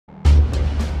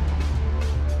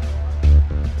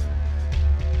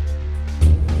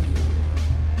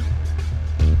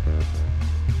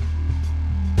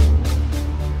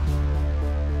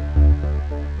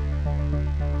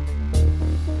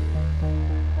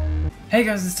Hey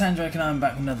guys, it's Tandrake and I'm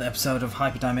back with another episode of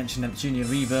Hyperdimension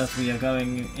Neptunia Rebirth. We are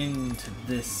going into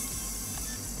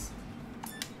this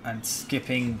and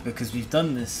skipping because we've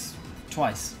done this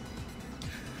twice.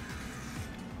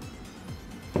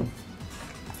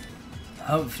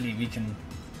 Hopefully we can...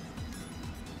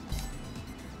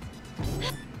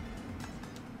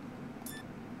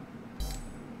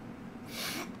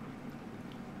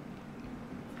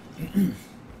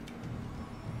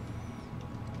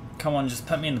 Come on, just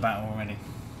put me in the battle already.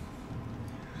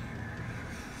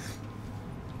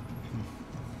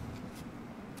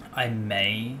 I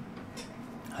may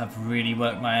have really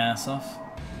worked my ass off.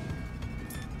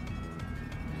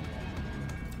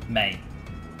 May.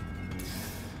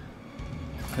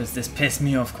 Because this pissed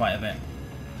me off quite a bit.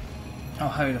 Oh,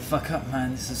 hurry the fuck up,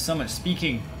 man. This is so much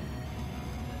speaking.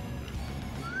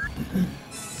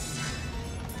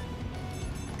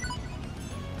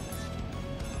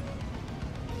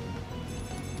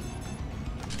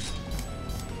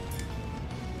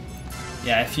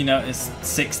 Yeah, if you notice,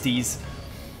 60s.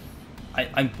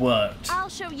 I worked. I'll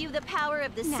show you the power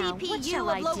of the now,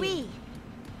 CPU of Louis.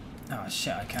 Oh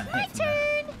shit, I can't My hit from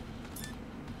turn.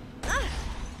 there.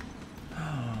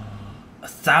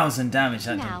 1,000 damage,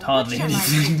 that Now, did hardly what shall I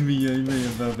anything to me. I may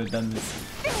have overdone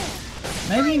this.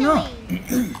 Maybe not.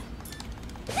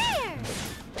 There.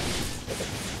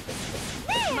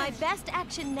 My best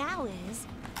action now is...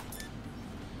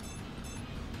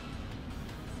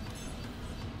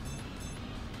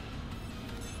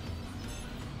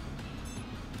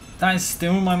 That is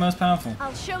still my most powerful.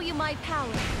 I'll show you my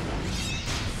power.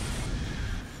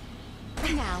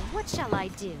 Now, what shall I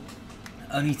do?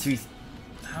 Only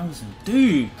 3,000.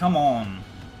 Dude, come on.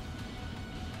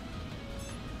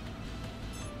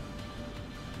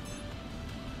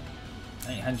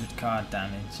 $800 card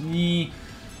damage. Nee.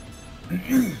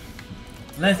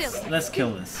 Let's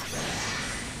kill this.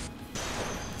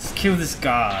 Let's kill this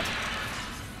guard.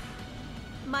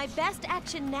 My best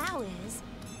action now is...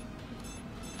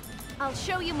 I'll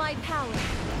show you my power.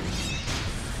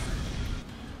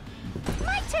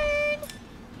 My turn!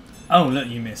 Oh, look,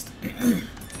 you missed.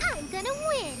 I'm gonna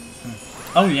win.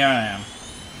 Oh, yeah, I am.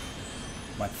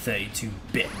 My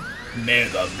 32-bit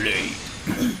Mega Blade.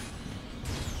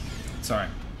 Sorry.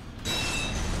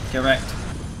 Correct.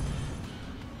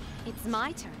 It's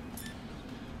my turn.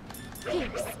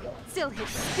 Pierce. Still hit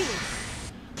spear.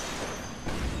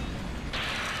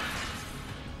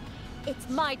 It's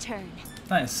my turn.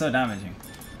 That is so damaging.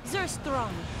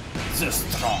 Zerstrong. So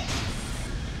strong.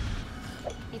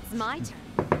 It's my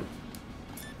turn.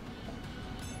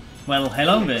 Well,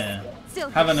 hello there. Still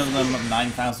Have hit another spear.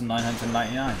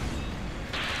 9,999.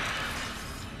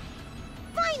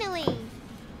 Finally!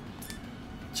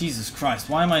 Jesus Christ,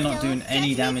 why am I not doing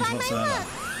any damage whatsoever?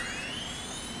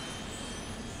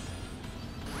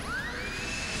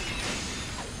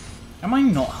 Am I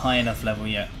not high enough level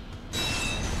yet?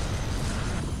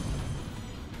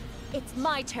 It's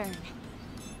my turn.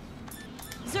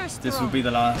 Zerstrong. This will be the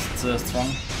last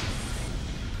strong.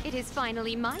 It is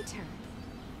finally my turn.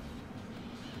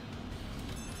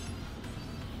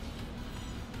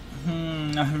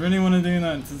 I really want to do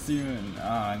that to see it. Oh,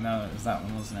 I know it was that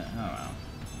one, wasn't it? Oh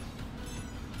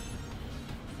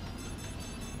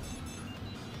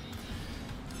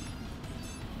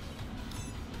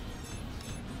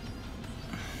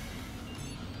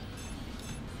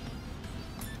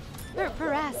well.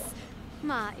 Perez.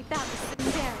 My, that was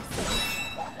embarrassing.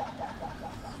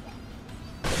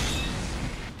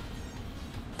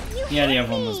 Yeah, the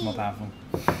other one was more powerful.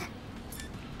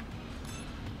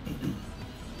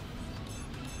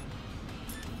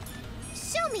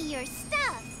 Show me your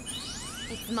stuff.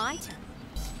 It's my turn.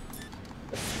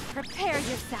 Prepare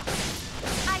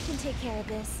yourself. I can take care of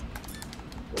this.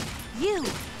 You.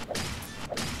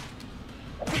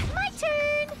 My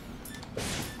turn.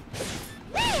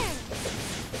 There.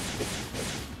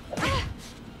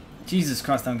 Jesus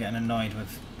Christ, I'm getting annoyed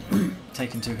with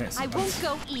taking 2 hits I at won't once.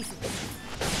 go easy.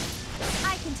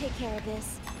 I can take care of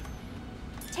this.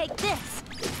 Take this.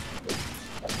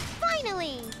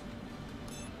 Finally.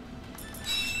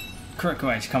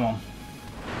 Critical edge, come on.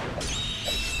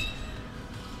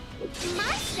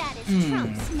 My status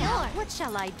trumps Now, yours. what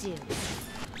shall I do?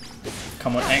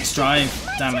 Come on, X drive.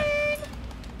 Damn it.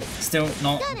 Still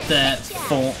not there.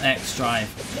 Full X drive.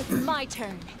 It's my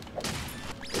turn.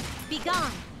 Be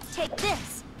gone. Take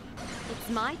this. It's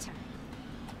my turn.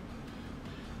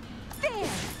 There.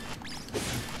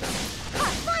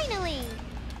 Finally.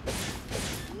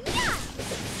 Yeah.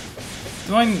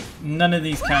 Do I... None of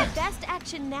these My characters... best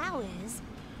action now is...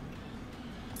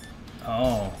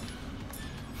 Oh.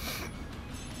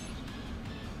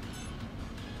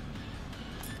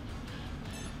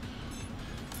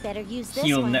 Better use this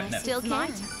Heal one. Nep I Nep. still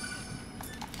can.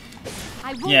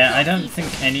 Yeah, I don't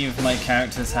think any of my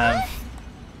characters have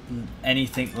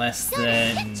anything less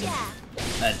than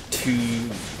a 2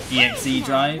 EXE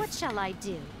drive. What shall I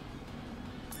do?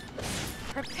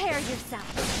 Prepare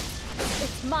yourself.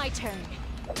 It's my turn.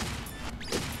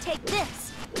 Take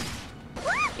this.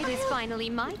 It is finally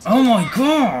my turn. Oh my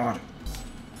god!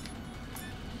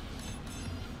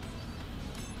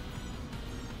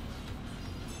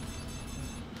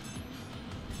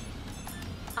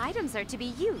 Items are to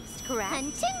be used, correct?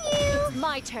 Continue. It's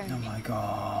my turn. Oh my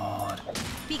god.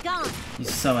 Be gone.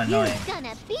 He's so annoying. You're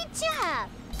gonna beat you up.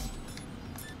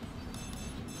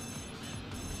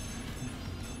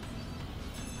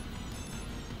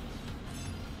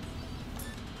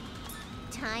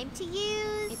 Time to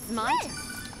use. It's my turn.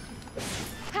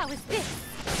 How is this?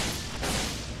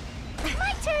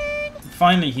 My turn.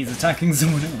 Finally, he's attacking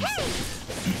someone else.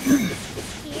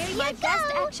 Here you My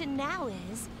best action now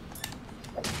is.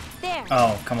 There.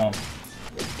 Oh, come on.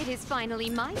 It is finally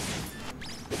my turn.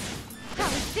 How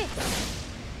is this?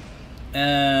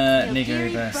 Neptunia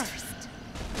Rebirth.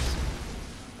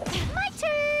 My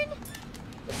turn.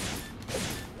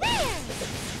 There.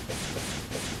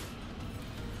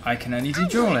 I can only do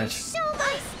dual edge. Show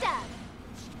my stuff.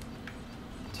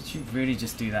 Did you really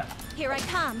just do that? Here I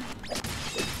come.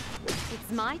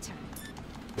 It's my turn.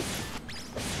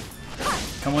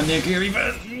 Come on, Neptunia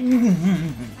Rebirth.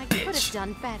 I could have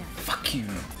done better. Fuck you.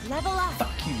 Level up.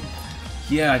 Fuck you.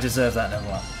 Yeah, I deserve that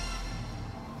level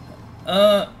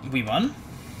up. We won.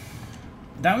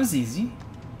 That was easy.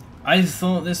 I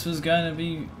thought this was going to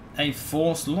be a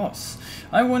forced loss.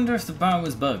 I wonder if the battle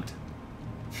was bugged.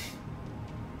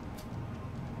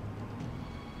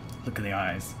 Look at the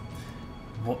eyes.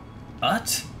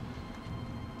 What?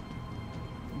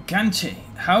 Ganche,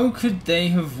 how could they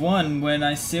have won when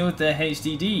I sealed their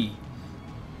HDD?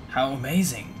 How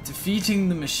amazing. Defeating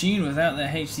the machine without their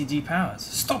HDD powers.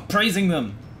 Stop praising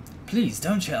them! Please,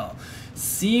 don't yell.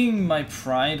 Seeing my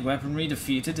pride weaponry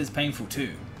defeated is painful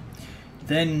too.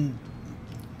 Then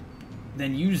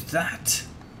use that.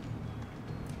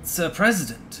 Sir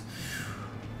President,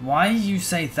 why you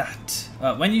say that?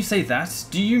 When you say that,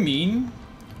 do you mean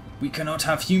we cannot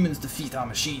have humans defeat our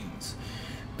machines?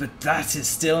 But that is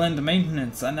still under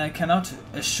maintenance, and I cannot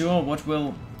assure what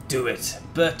will do it.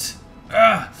 But,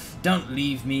 don't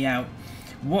leave me out.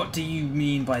 What do you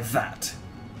mean by that?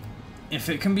 If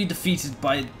it can be defeated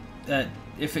by,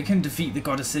 if it can defeat the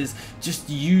goddesses,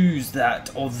 just use that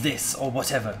or this or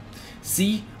whatever.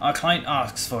 See, our client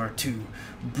asks for it too.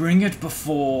 Bring it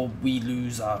before we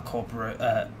lose our corporate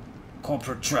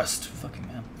trust. Fucking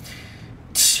hell.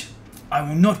 I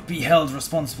will not be held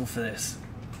responsible for this.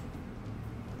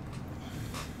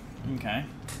 Okay.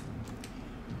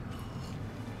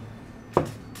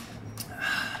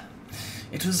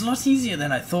 It was a lot easier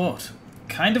than I thought.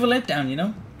 Kind of a letdown, you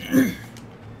know?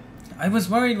 I was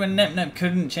worried when Nep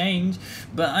couldn't change,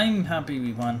 but I'm happy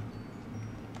we won.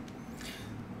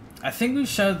 I think we've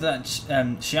showed that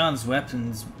Xian's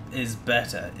weapons is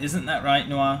better. Isn't that right,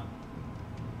 Noir?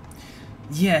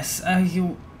 Yes,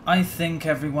 I think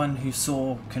everyone who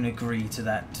saw can agree to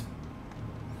that.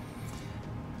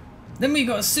 Then we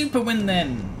got a super win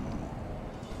then.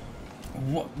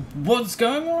 What's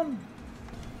going on?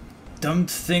 Don't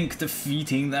think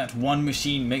defeating that one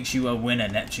machine makes you a winner,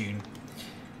 Neptune.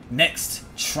 Next,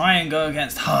 try and go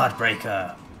against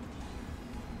Heartbreaker.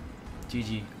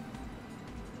 GG.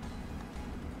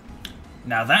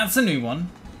 Now that's a new one.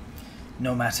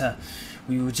 No matter,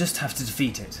 we will just have to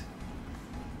defeat it.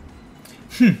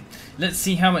 Let's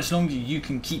see how much longer you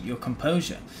can keep your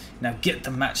composure. Now get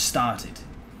the match started.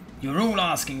 You're all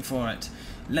asking for it.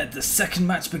 Let the second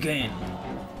match begin.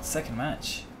 Second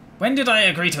match? When did I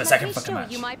agree to a second fucking match? Let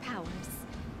me show you my powers.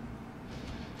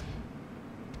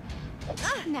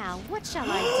 Now, what shall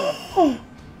I do?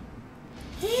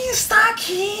 He's the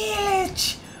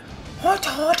healage. What?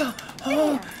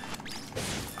 Oh,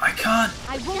 I can't.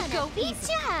 I won't go beat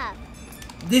easy. ya.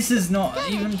 This is not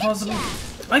even possible.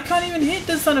 I can't even hit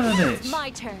this son of a bitch. My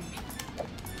turn.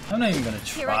 I'm not even gonna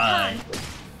Here I try.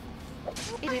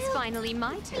 It is finally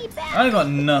my turn. I got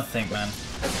nothing, man.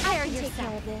 I can take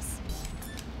care of this.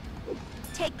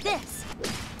 Take this.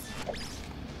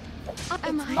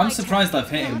 I'm surprised I've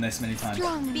hit him this many times.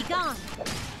 Be gone.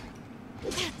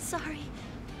 Sorry.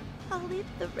 I'll leave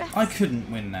the rest. I couldn't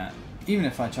win that, even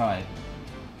if I tried.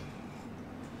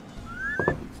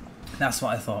 That's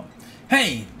what I thought.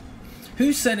 Hey!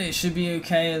 Who said it should be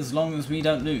okay as long as we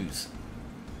don't lose?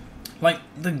 Like,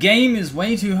 the game is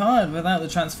way too hard without the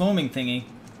transforming thingy.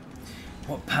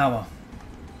 What power?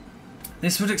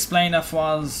 This would explain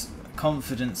Afua's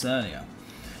confidence earlier.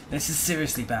 This is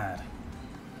seriously bad.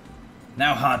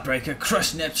 Now Heartbreaker,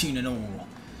 crush Neptune and all.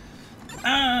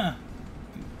 Ah!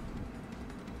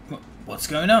 What's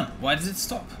going on? Why did it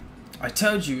stop? I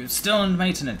told you, it's still under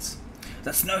maintenance.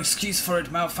 That's no excuse for it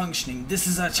malfunctioning. This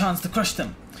is our chance to crush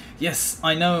them. Yes,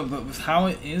 I know, but with how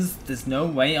it is, there's no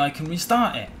way I can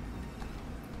restart it.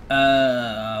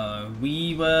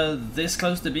 We were this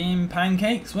close to being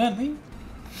pancakes, weren't we?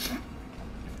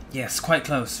 Yes, quite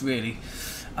close, really.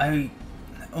 I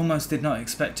almost did not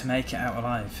expect to make it out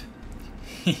alive.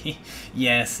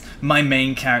 Yes, my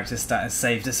main character status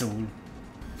saved us all.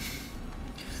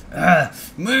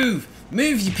 Move!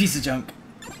 Move, you piece of junk!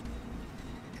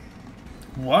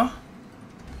 What?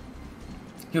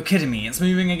 You're kidding me, it's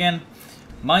moving again?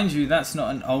 Mind you, that's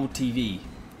not an old TV.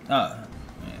 Oh.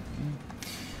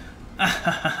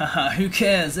 Yeah. Who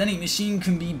cares? Any machine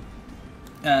can be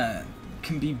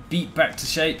beat back to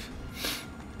shape.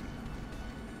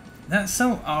 That's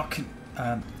so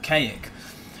archaic.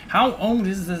 How old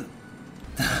is that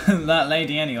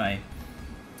lady anyway?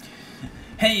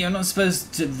 Hey, you're not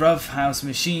supposed to roughhouse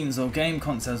machines or game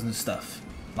consoles and stuff.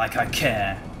 Like I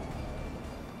care.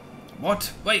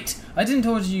 What? Wait, I didn't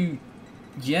order you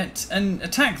yet. And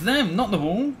attack them, not the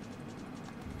wall.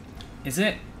 Is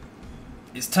it?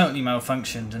 It's totally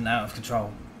malfunctioned and out of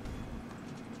control.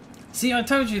 See, I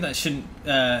told you that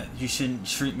you shouldn't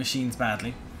treat machines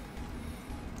badly.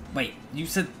 Wait, you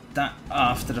said that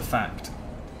after the fact.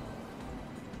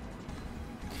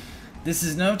 This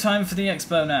is no time for the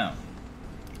expo now.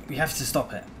 We have to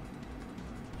stop it.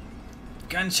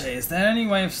 Ganche, is there any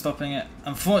way of stopping it?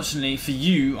 Unfortunately for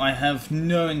you, I have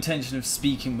no intention of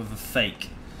speaking with a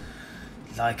fake.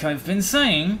 Like I've been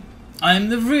saying, I'm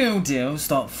the real deal,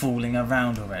 stop fooling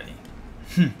around already.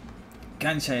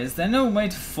 Ganche, is there no way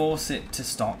to force it to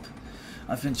stop?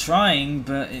 I've been trying,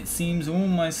 but it seems all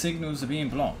my signals are being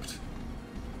blocked.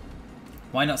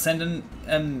 Why not send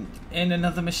in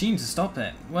another machine to stop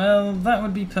it? Well, that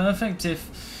would be perfect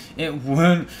if it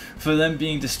weren't for them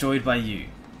being destroyed by you.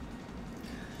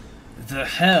 The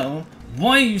hell?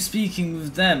 Why are you speaking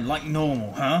with them like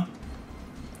normal, huh?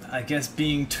 I guess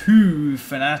being too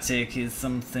fanatic is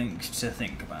something to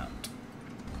think about.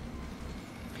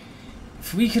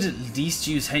 If we could at least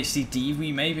use HDD,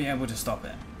 we may be able to stop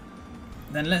it.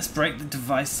 Then let's break the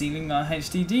device sealing our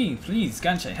HDD. Please,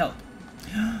 Ganche, help.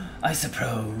 I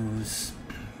suppose.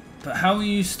 But how will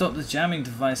you stop the jamming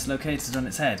device located on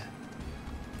its head?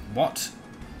 What?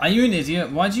 Are you an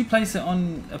idiot? Why'd you place it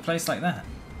on a place like that?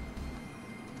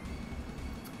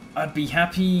 I'd be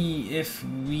happy if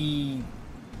we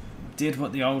did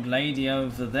what the old lady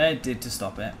over there did to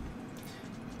stop it.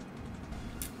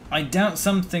 I doubt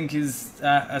something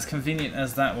as convenient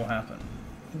as that will happen.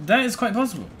 That is quite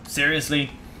possible.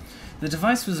 Seriously. The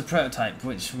device was a prototype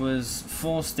which was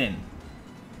forced in.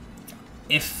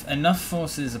 If enough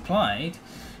force is applied,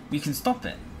 we can stop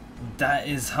it. That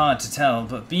is hard to tell,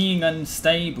 but being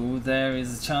unstable, there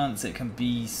is a chance it can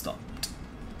be stopped.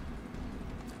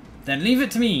 Then leave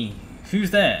it to me.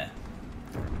 Who's there?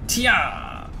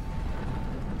 Tia!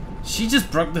 She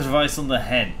just broke the device on the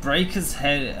head. Breaker's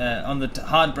head, on the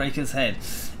Heartbreaker's head.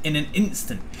 In an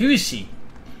instant. Who is she?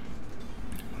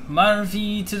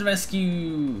 Marvi to the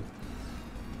rescue!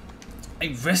 A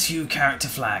rescue character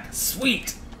flag.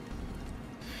 Sweet!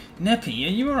 Neppy,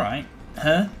 are you alright?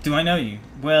 Huh? Do I know you?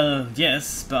 Well,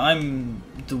 yes, but I'm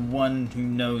the one who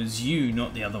knows you,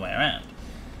 not the other way around.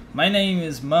 My name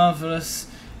is Marvelous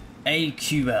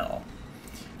AQL.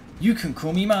 You can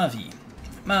call me Marvi.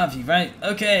 Marvi, right?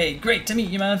 Okay, great to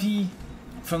meet you, Marvi.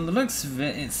 From the looks of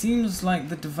it, it seems like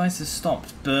the device has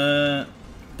stopped, but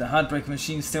the Heartbreaker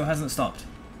machine still hasn't stopped.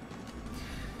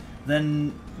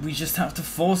 Then we just have to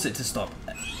force it to stop.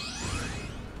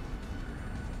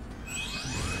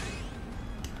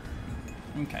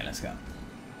 Okay, let's go.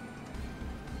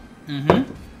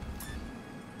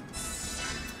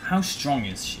 How strong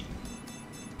is she?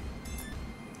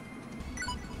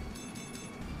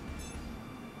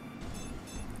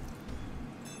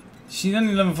 She's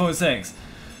only level 46.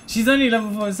 She's only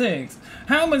level 46.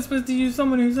 How am I supposed to use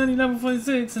someone who's only level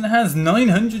 46 and has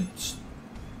 900?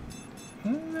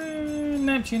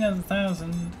 Neptune has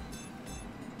 1,000.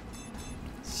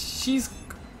 She's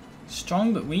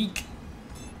strong but weak.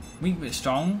 Weak but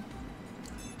strong.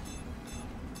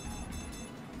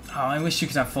 Oh, I wish you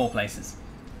could have 4 places.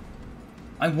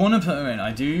 I want to put her in,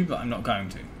 I do, but I'm not going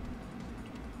to.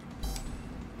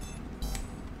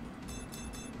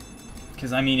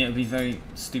 Because, I mean, it would be very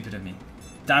stupid of me.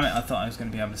 Damn it, I thought I was going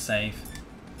to be able to save.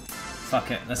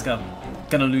 Fuck it, let's go.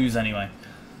 Gonna lose anyway.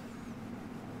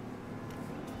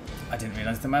 I didn't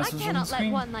realise the mouse was on the screen. I cannot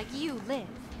let one like you live.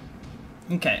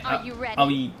 Okay. Are you ready?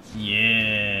 Oh,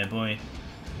 yeah, boy.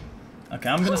 Okay,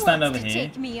 I'm gonna stand over here.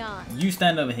 Take me on? You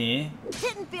stand over here.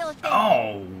 Didn't feel a thing.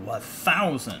 Oh,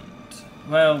 1,000.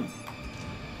 Well,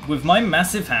 with my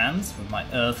massive hands, with my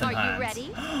earthen Are you hands.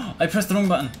 ready? I pressed the wrong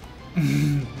button.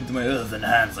 With my earthen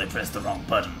hands, I pressed the wrong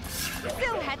button.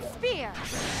 Still had spear.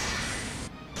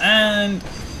 And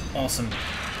awesome.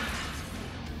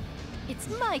 It's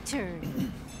my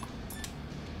turn.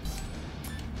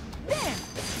 There.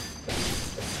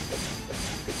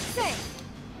 Say.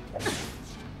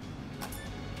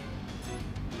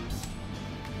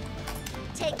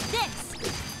 Take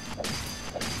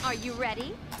this. Are you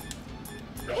ready?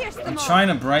 Pierce them I'm all. trying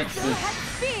to break Still the had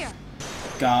spear.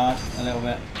 guard a little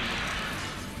bit.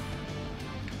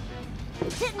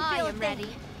 Didn't I feel a am thing. ready.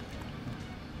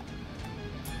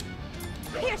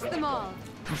 Pierce them all.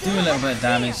 Do a little bit of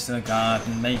damage to the guard,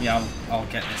 and maybe I'll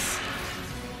get this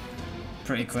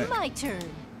pretty quick. It's my turn.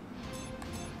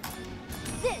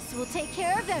 This will take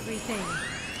care of everything.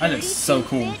 I look so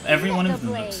cool. 32-bit Every one of Mega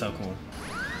them Blade. looks so cool.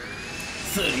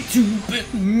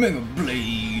 32-bit Mega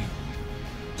Blade.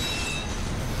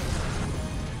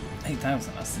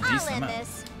 8,000. That's the I'll decent end amount.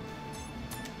 this.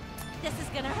 This is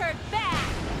gonna hurt bad.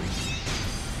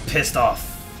 Pissed off.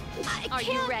 I Are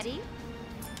you can't. ready?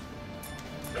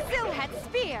 Still had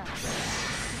spear.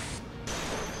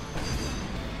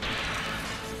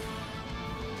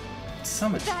 So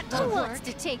much. That Who will wants work.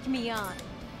 to take me on?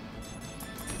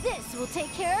 This will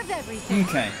take care of everything.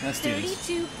 Okay, let's do this.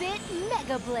 32-bit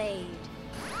Mega Blade.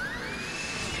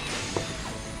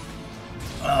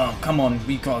 Oh, come on.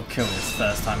 We gotta kill this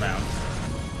first time round.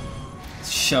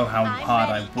 Show how I'm hard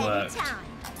ready I worked. anytime.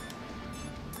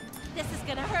 This is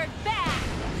gonna hurt bad.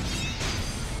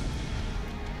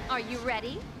 Are you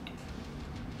ready?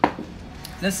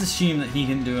 Let's assume that he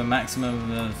can do a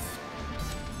maximum of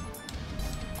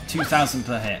 2,000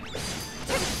 per hit.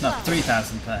 No,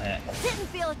 3,000 per hit. Didn't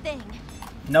feel a thing.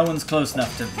 No one's close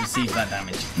enough to receive that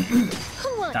damage.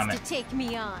 Who wants Damn to it. take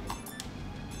me on?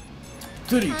 I'm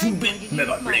going to 32-bit use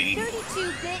Mega my Blade.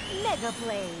 32-bit Mega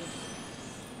Blade.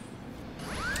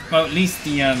 Well, at least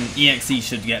the EXE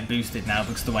should get boosted now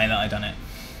because of the way that I done it.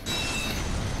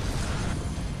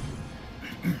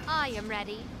 I am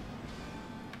ready.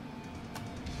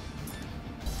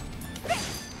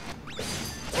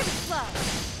 Too slow.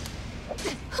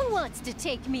 Who wants to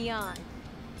take me on?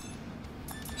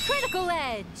 Critical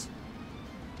Edge.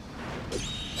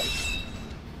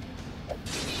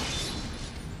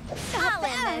 I'll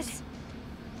end this.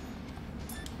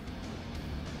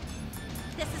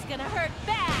 This is gonna hurt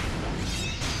bad.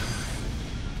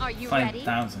 Are you ready?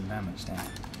 5,000 damage down.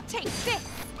 Take this.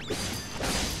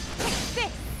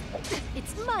 Take this.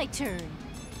 It's my turn.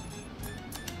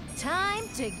 Time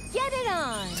to get it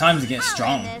on. Time to get I'll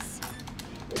strong. end this.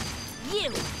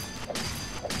 You.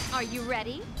 Are you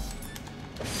ready?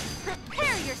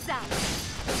 Prepare yourself.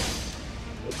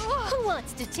 Who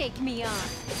wants to take me on?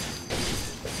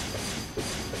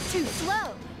 Too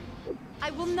slow.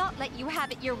 I will not let you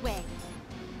have it your way.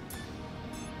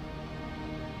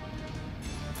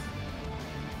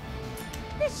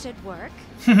 This should work.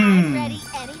 Hmm. I'm ready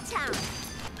anytime.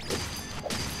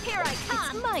 Here I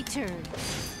come. It's my turn.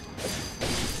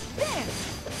 There.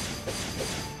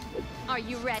 Are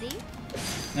you ready?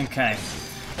 Okay.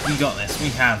 We got this. We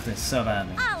have this so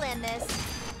badly. I'll end this.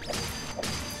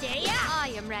 Yeah. I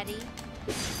am ready.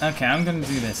 Okay, I'm gonna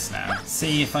do this now.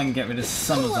 See if I can get rid of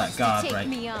some Who of that wants guard to take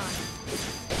break. me on?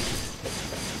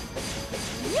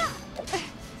 Yeah.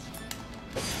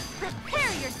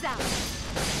 Prepare yourself.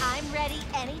 I'm ready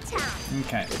anytime.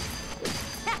 Okay.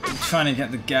 I'm trying to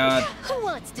get the guard. Who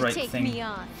wants to break take thing. me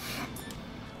on?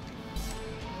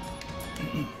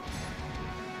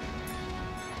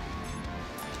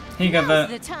 Here you go, Now's Vert.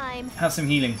 the time. Have some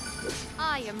healing.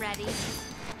 I am ready.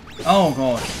 Oh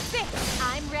god. This.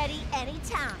 I'm ready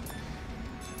anytime.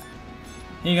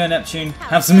 Here you go, Neptune.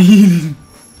 Have some healing.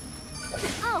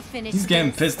 I'll finish. He's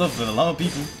getting this. pissed off with a lot of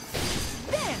people.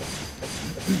 There.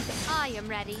 I am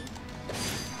ready.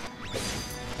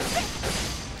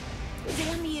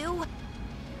 Damn you.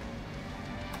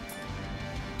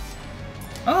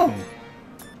 Oh.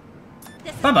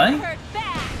 This is Bye-bye. gonna hurt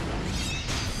bad.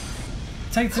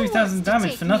 Take Who 3,000 wants to damage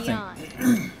take for me nothing.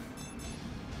 on?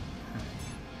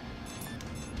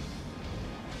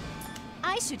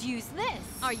 I should use this.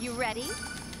 Are you ready?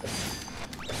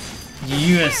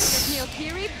 Yes.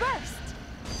 Neptunia Rebirth.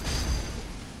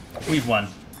 We've won.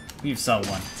 We've so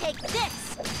won. Take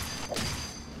this.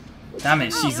 Damn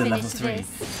it, I'll she's a level finish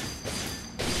 3. this.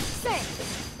 Say.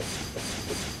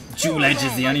 Jewel Edge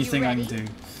is the Are only you thing I can ready?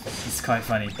 do. It's quite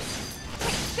funny. Take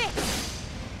this.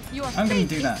 Your I'm gonna fate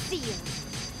do is that. sealed.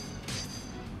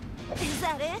 Is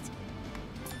that it?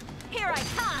 Here I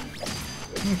come.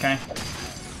 Okay.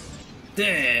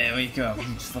 There we go.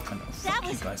 Fuck That you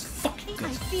was- guys. Fuck you I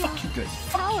guys. feel Fuck you guys.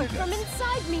 Fuck power you from guys.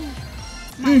 inside me.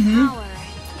 My power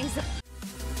is a